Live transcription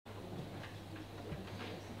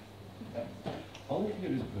while the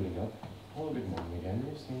computer's booting up, hello, good morning again.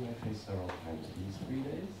 You've seen my face several times these 3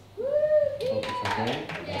 days. Hope it's okay.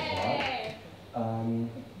 Thanks a lot.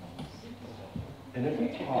 In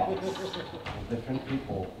different talks with different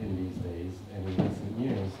people in these days and in recent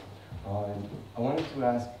years, I wanted to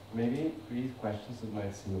ask maybe 3 questions that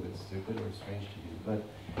might seem a bit stupid or strange to you, but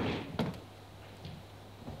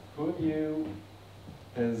who of you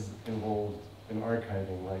is involved in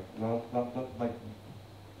archiving, like not like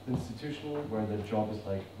institutional, where the job is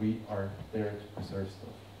like we are there to preserve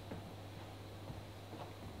stuff?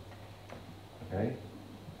 Okay?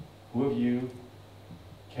 Who of you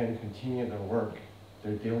can continue their work,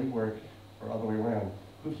 their daily work, or other way around?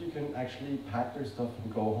 Who of you can actually pack their stuff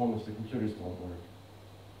and go home if the computers don't work?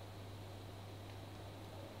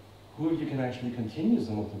 Who of you can actually continue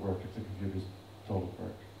some of the work if the computers don't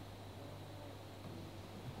work?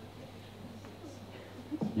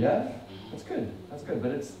 Yeah? That's good,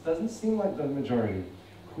 but it doesn't seem like the majority.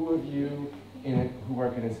 Who of you who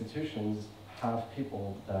work in institutions have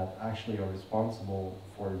people that actually are responsible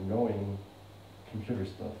for knowing computer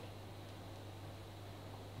stuff?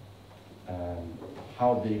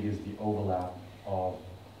 How big is the overlap of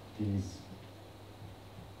these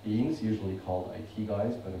beings, usually called IT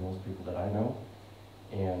guys, but most people that I know,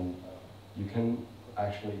 and you can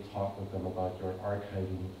actually talk with them about your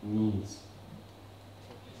archiving needs.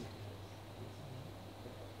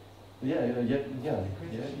 Yeah.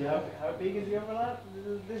 How big is the overlap?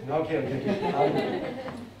 Okay.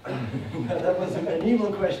 That was an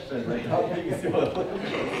evil question. Like, how big is the overlap?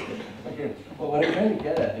 Okay. Well, what I'm trying to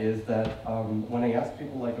get at is that when I ask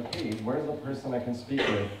people, like, okay, where's the person I can speak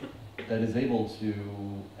with that is able to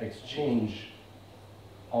exchange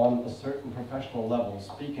on a certain professional level,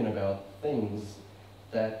 speaking about things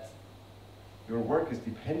that your work is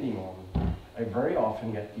depending on, I very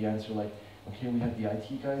often get the answer like, okay, we have the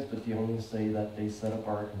IT guys, but they only say that they set up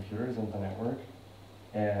our computers on the network.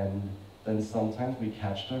 And then sometimes we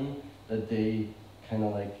catch them that they kind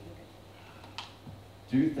of like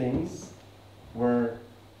do things where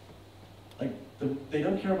like they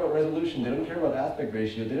don't care about resolution, they don't care about aspect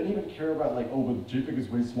ratio, they don't even care about like, oh, but JPEG is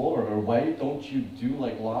way smaller, or why don't you do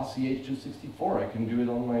like loss CH264? I can do it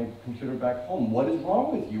on my computer back home. What is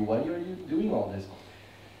wrong with you? Why are you doing all this?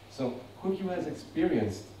 So who of you has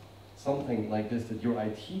experienced something like this, that your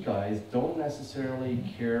IT guys don't necessarily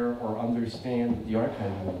care or understand the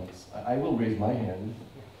archiving needs? I will raise my hand.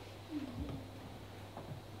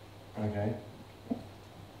 Okay.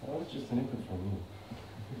 That was just an input from me.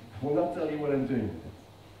 I will not tell you what I'm doing with it.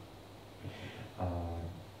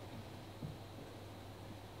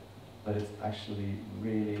 But it's actually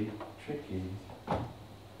really tricky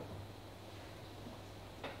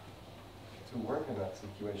to work in that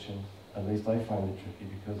situation. At least I find it tricky,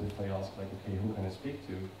 because if I ask, like, okay, who can I speak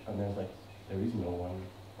to? And there's like, there is no one,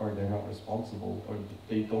 or they're not responsible, or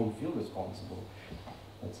they don't feel responsible.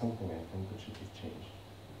 That's something I think that should be changed.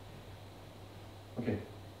 Okay,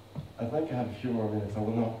 I'd like to have a few more minutes. I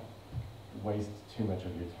will not waste too much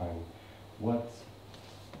of your time. What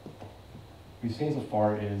we've seen so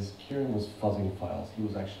far is Kieran was fuzzing files. He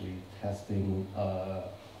was actually testing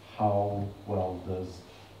how well does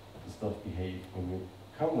the stuff behave when you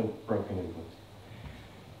come with broken input.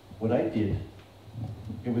 What I did,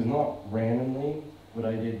 it was not randomly. What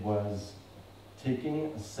I did was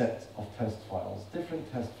taking a set of test files,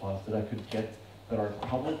 different test files that I could get that are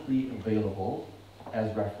publicly available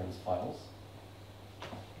as reference files,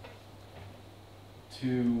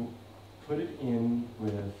 to put it in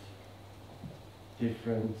with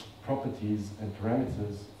different properties and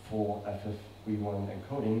parameters for FFV1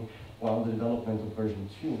 encoding while the development of version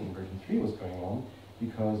 2 and version 3 was going on,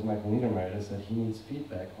 because Michael Niedermeyer said he needs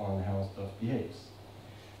feedback on how stuff behaves.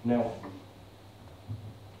 Now,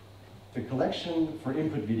 the collection for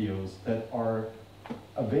input videos that are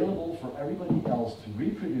available for everybody else to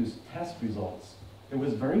reproduce test results, it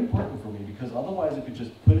was very important for me, because otherwise I could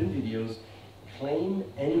just put in videos, claim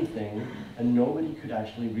anything, and nobody could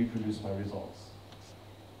actually reproduce my results.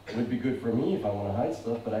 It would be good for me if I want to hide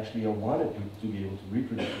stuff, but actually I wanted to be able to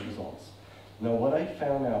reproduce the results. Now what I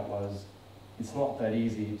found out was, it's not that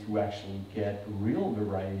easy to actually get real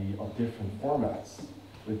variety of different formats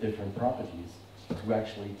with different properties to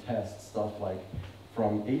actually test stuff like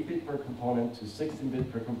from 8-bit per component to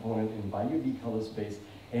 16-bit per component in BioD color space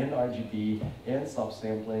and RGB and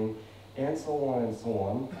subsampling and so on and so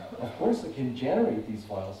on. Of course I can generate these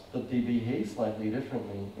files, but they behave slightly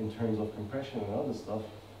differently in terms of compression and other stuff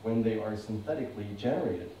when they are synthetically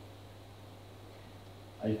generated.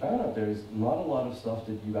 I found out there's not a lot of stuff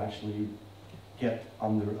that you actually get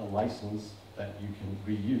under a license that you can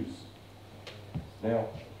reuse. Now,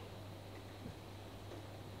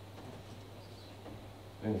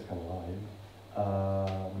 I think it's kind of live.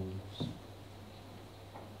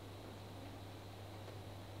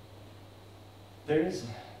 There's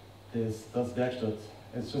this Deutsche.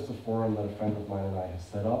 It's just a forum that a friend of mine and I have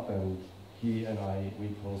set up, and he and we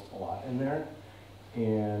post a lot in there.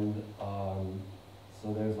 And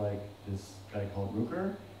so there's like this guy called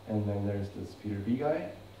Ruker, and then there's this Peter B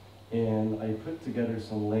guy. And I put together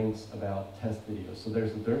some links about test videos. So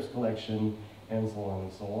there's the Durst collection, and so on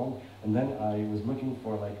and so on. And then I was looking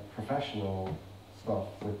for like professional stuff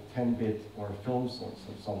with 10-bit or film source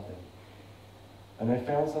or something. And I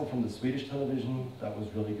found some from the Swedish television that was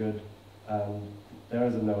really good. There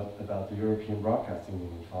is a note about the European Broadcasting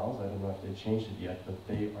Union files. I don't know if they changed it yet, but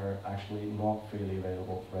they are actually not freely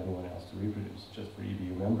available for anyone else to reproduce, just for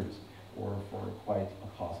EBU members, or for quite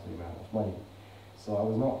a costly amount of money. So I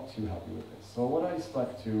was not too happy with this. So what I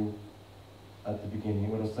stuck to at the beginning,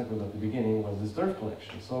 what I stuck with at the beginning was this Durf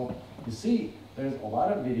collection. So you see, there's a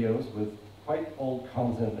lot of videos with quite old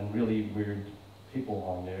content and really weird people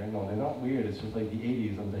on there. No, they're not weird, it's just like the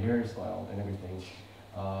 80s and the hairstyle and everything.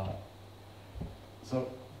 So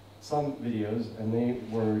some videos, and they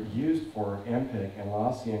were used for MPEG and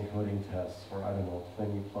lossy encoding tests for, I don't know,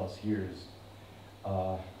 20 plus years.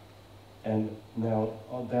 And now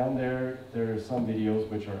down there, there are some videos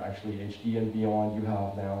which are actually HD and beyond. You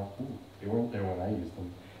have now, they weren't there when I used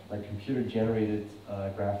them, like computer generated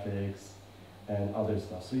graphics and other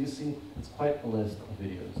stuff. So you see, it's quite a list of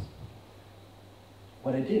videos.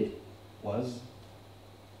 What I did was,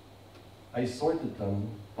 I sorted them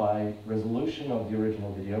by resolution of the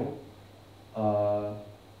original video.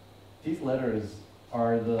 These letters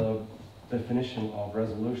are the definition of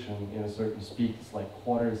resolution in a certain speak. It's like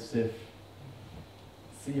quarter CIF,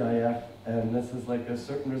 CIF, and this is like a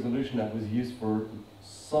certain resolution that was used for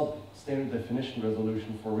sub-standard definition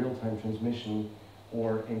resolution for real-time transmission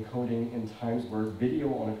or encoding in times where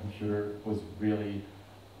video on a computer was really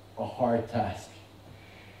a hard task.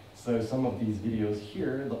 So some of these videos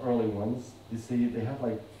here, the early ones, you see they have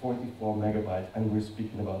like 44 megabytes, and we're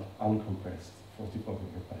speaking about uncompressed 44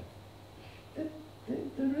 megabytes.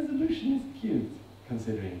 The resolution is cute,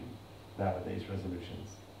 considering nowadays resolutions.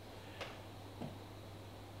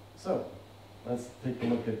 So let's take a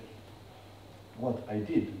look at what I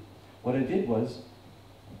did. What I did was,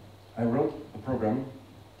 I wrote a program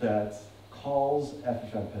that calls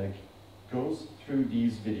FFmpeg, goes through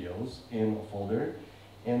these videos in a folder,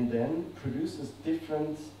 and then produces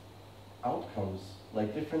different outcomes,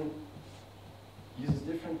 like uses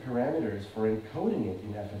different parameters for encoding it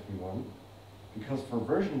in FFV1, because for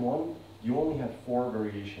version 1, you only had 4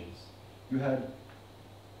 variations. You had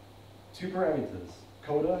 2 parameters,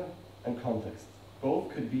 coda and context.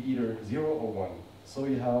 Both could be either 0 or 1, so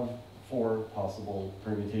you have 4 possible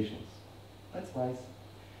permutations. That's nice.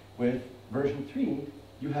 With version 3,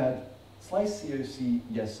 you had slice COC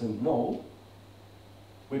yes and no,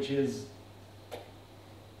 which is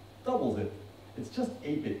doubles it. It's just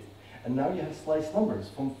 8-bit. And now you have slice numbers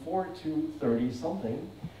from 4 to 30 something.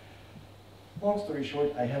 Long story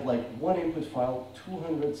short, I had like 1 input file,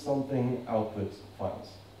 200 something output files.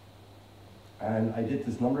 And I did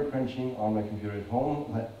this number crunching on my computer at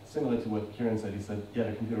home, similar to what Kieran said. He said, yeah,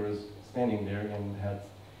 the computer was standing there and had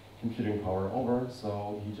computing power over,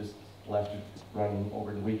 so he just left it running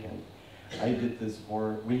over the weekend. I did this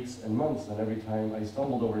for weeks and months, and every time I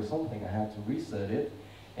stumbled over something, I had to reset it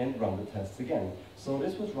and run the tests again. So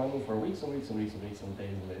this was running for weeks and weeks and weeks and weeks and days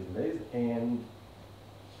and days and days, and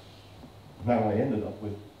now I ended up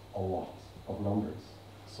with a lot of numbers.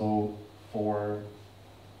 So for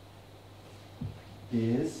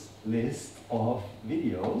this list of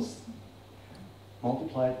videos,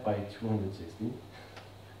 multiplied by 260,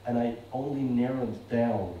 and I only narrowed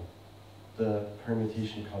down the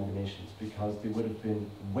permutation combinations, because they would have been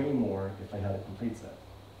way more if I had a complete set.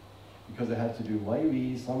 Because I had to do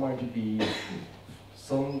YV, some RGB,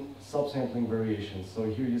 some subsampling variations. So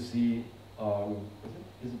here you see,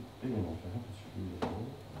 is it big enough? I hope it's really big.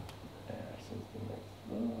 Yeah, something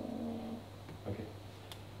like, okay.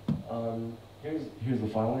 Here's the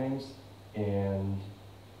file names, and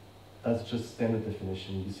that's just standard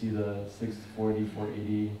definition. You see the 640,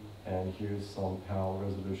 480, and here's some PAL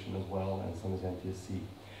resolution as well, and some is NTSC.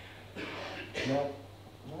 Now,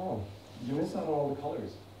 oh, you miss out on all the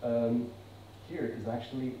colors. Here is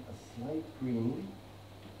actually a slight green.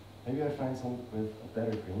 Maybe I find some with a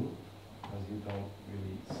better green, because you don't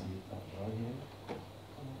really see it that well here.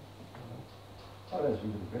 Oh, that's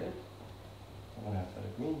really red. I'm gonna have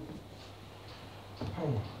better green.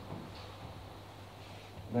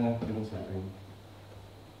 Nah, you don't see green.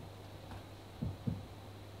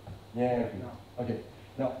 Yeah, green. Okay.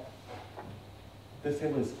 Now, this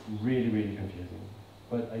table is really, really confusing,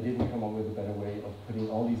 but I didn't come up with a better way of putting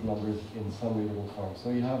all these numbers in some readable form. So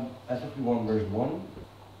you have FFV1 version 1,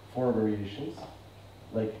 4 variations,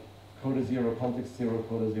 like coda 0, context 0,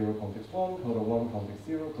 coda 0, context 1, coda 1, context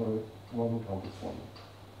 0, coda 1, context 1.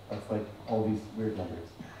 That's like all these weird numbers.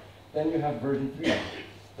 Then you have version 3.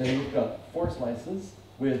 Then you've got 4 slices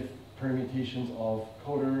with permutations of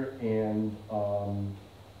coder and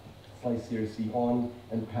slice CRC on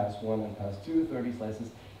and pass 1 and pass 2, 30 slices.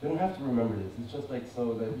 You don't have to remember this. It's just like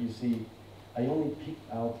so that you see, I only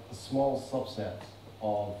picked out a small subset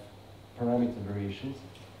of parameter variations.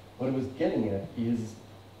 What I was getting at is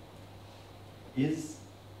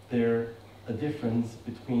there a difference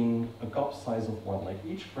between a GOP size of 1, like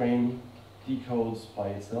each frame decodes by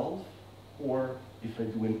itself, or if I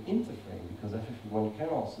do an interframe, because FFV1 can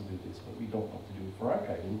also do this, but we don't want to do it for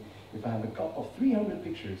archiving, if I have a GOP of 300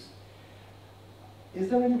 pictures, is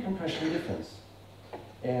there any compression difference?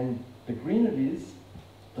 And the greener it is,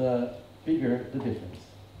 the bigger the difference.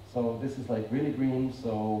 So this is like really green,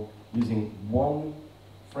 so using 1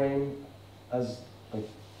 frame as like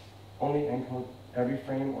only encode every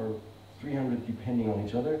frame, or 300 depending on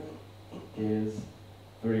each other, is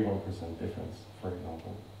 31% difference, for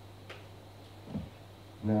example.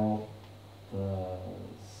 Now, the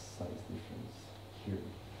size difference here.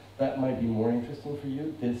 That might be more interesting for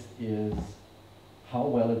you. This is how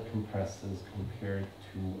well it compresses compared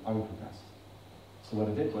to uncompressed. So what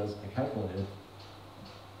I did was I calculated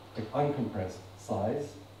the uncompressed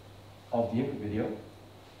size of the input video,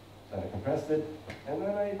 then I compressed it, and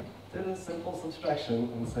then I did a simple subtraction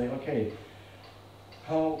and say, okay,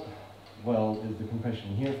 how well is the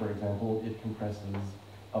compression here, for example? It compresses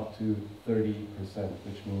up to 30%,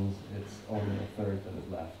 which means it's only a third that is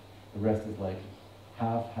left. The rest is like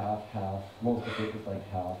half, half, half. Most of it is like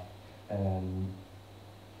half. And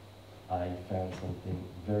I found something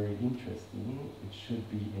very interesting. It should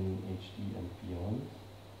be in HD and beyond.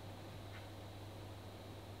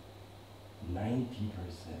 90%.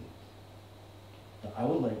 I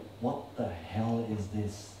was like, what the hell is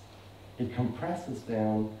this? It compresses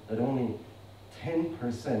down that only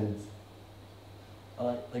 10%,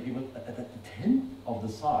 like even at the 10th of the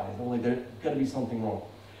size. I'm like, there's gotta be something wrong.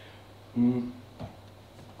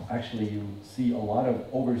 Actually, you see a lot of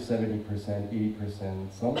over 70%,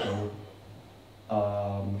 80%, something.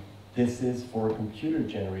 This is for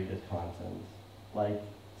computer-generated content. Like,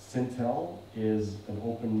 Sintel is an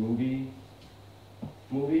open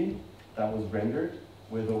movie that was rendered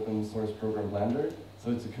with open source program Blender. So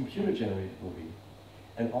it's a computer-generated movie.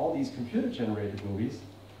 And all these computer-generated movies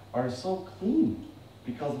are so clean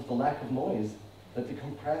because of the lack of noise that they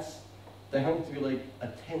compress down to like a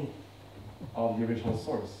 10th of the original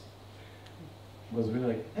source. It was really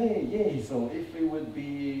like, hey, yay, so if we would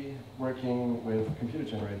be working with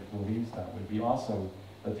computer-generated movies, that would be awesome.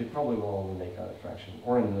 But they probably will only make that a fraction.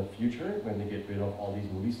 Or in the future, when they get rid of all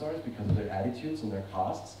these movie stars because of their attitudes and their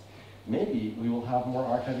costs, maybe we will have more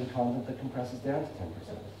archiving content that compresses down to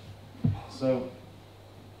 10%. So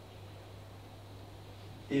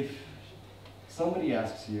if somebody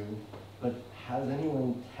asks you, but has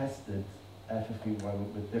anyone tested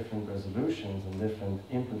FFV1 with different resolutions and different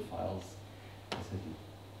input files? I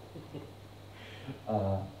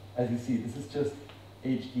said, as you see, this is just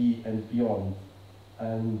HD and beyond,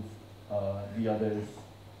 and the others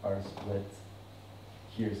are split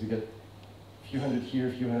here. So you get a few hundred here,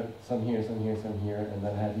 a few hundred, some here, some here, some here, and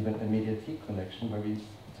then I had even a Mediatek collection where we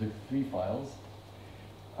took 3 files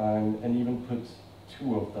and even put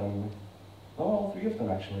 2 of them, no, all 3 of them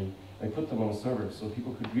actually. I put them on a server so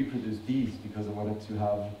people could reproduce these because I wanted to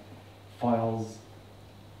have files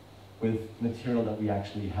with material that we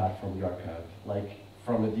actually had from the archive, like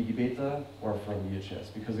from a digibeta or from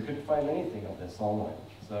VHS, because I couldn't find anything of this online.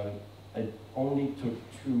 So I only took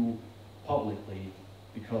 2 publicly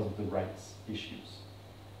because of the rights issues.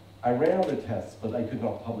 I ran other tests, but I could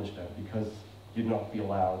not publish them because you'd not be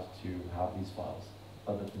allowed to have these files.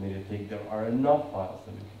 But at the Mediatek, there are enough files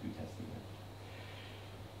that we could do testing with.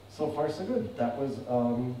 So far, so good. That was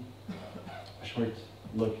a short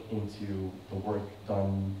look into the work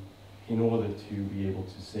done in order to be able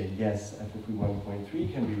to say, yes, FFV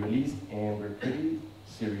 1.3 can be released, and we're pretty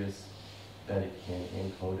serious that it can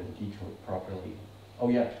encode and decode properly. Oh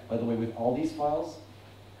yeah, by the way, with all these files,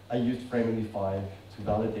 I used FrameMD5 to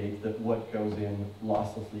validate that what goes in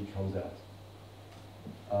losslessly comes out.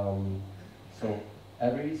 So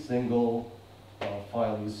every single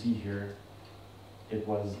file you see here, it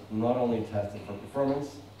was not only tested for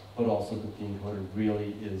performance, but also that the encoder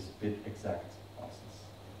really is bit exact losses.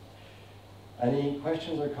 Any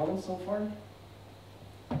questions or comments so far?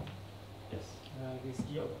 Yes. this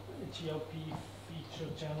GLP feature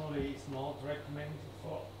generally is not recommended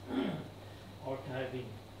for archiving.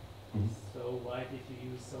 So why did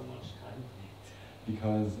you use so much time on it?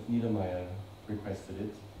 Because Niedermeyer requested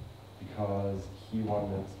it, because he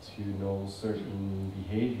wanted to know certain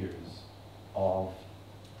behaviors of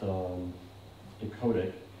the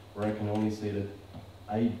codec, where I can only say that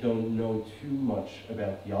I don't know too much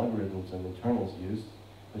about the algorithms and internals used,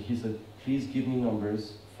 but he said, please give me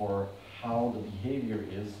numbers for how the behavior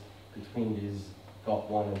is between these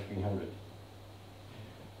GOP1 and 300.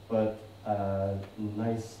 But a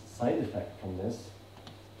nice side effect from this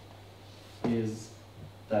is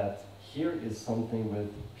that here is something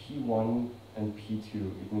with P1 and P2.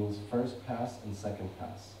 It means first pass and second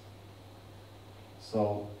pass.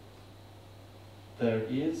 So there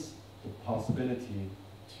is the possibility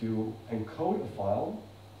to encode a file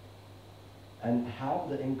and have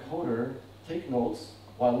the encoder take notes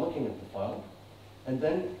while looking at the file, and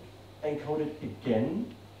then encode it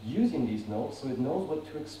again using these notes so it knows what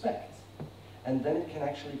to expect. And then it can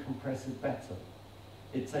actually compress it better.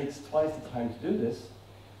 It takes twice the time to do this,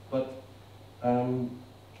 but and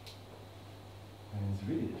it's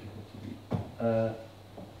really difficult to read.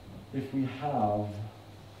 If we have,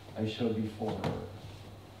 I showed before,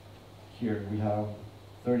 here we have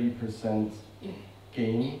 30%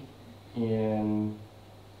 gain in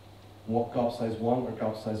GOP size 1 or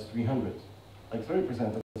GOP size 300. Like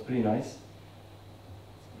 30%, that's pretty nice.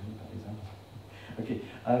 Okay,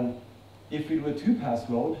 if we do a 2-pass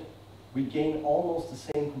mode, we gain almost the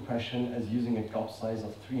same compression as using a GOP size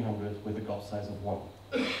of 300 with a GOP size of 1.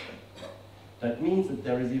 That means that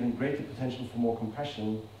there is even greater potential for more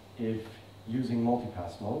compression if using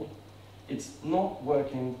multipass mode. It's not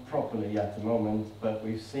working properly at the moment, but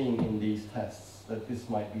we've seen in these tests that this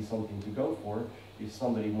might be something to go for if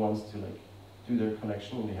somebody wants to do their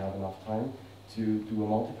collection and they have enough time to do a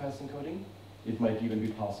multipass encoding. It might even be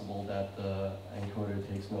possible that the encoder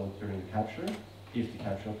takes note during the capture, if the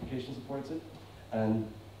capture application supports it. And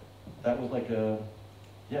that was like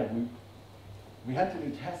we had to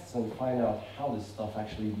do tests and find out how this stuff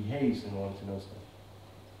actually behaves in order to know stuff.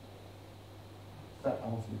 Does that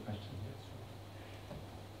answer the question?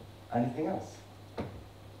 Anything else?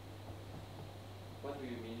 What do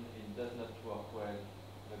you mean it does not work well,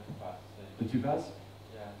 the 2-pass? The 2-pass?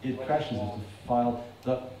 Yeah. It crashes if the file,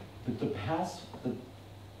 the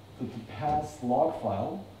pass log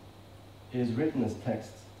file is written as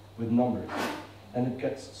text with numbers, and it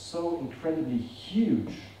gets so incredibly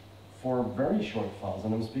huge for very short files,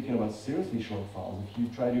 and I'm speaking about seriously short files. If you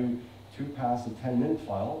try to 2-pass a 10-minute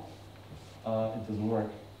file, it doesn't work.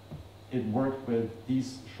 It worked with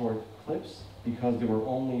these short clips because there were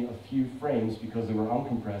only a few frames because they were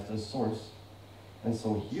uncompressed as source, and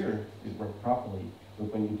so here it worked properly.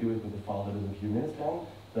 But when you do it with a file that is a few minutes long,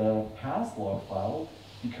 the pass log file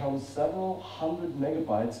becomes several hundred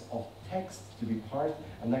megabytes of text to be parsed,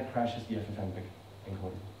 and that crashes the FFmpeg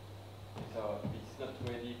encoder. So it's not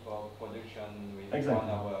ready for production with Exactly.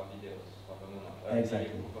 1-hour videos for the moment.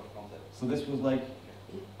 Exactly. Proof of concept. So this was like,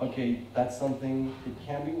 okay, that's something it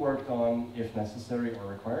can be worked on if necessary or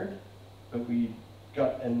required, but we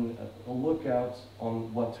got a lookout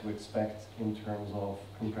on what to expect in terms of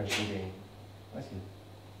compression gain. I see it.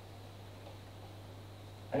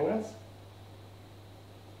 Anyone else?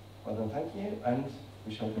 Well then, thank you, and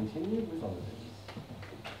we shall continue with other things.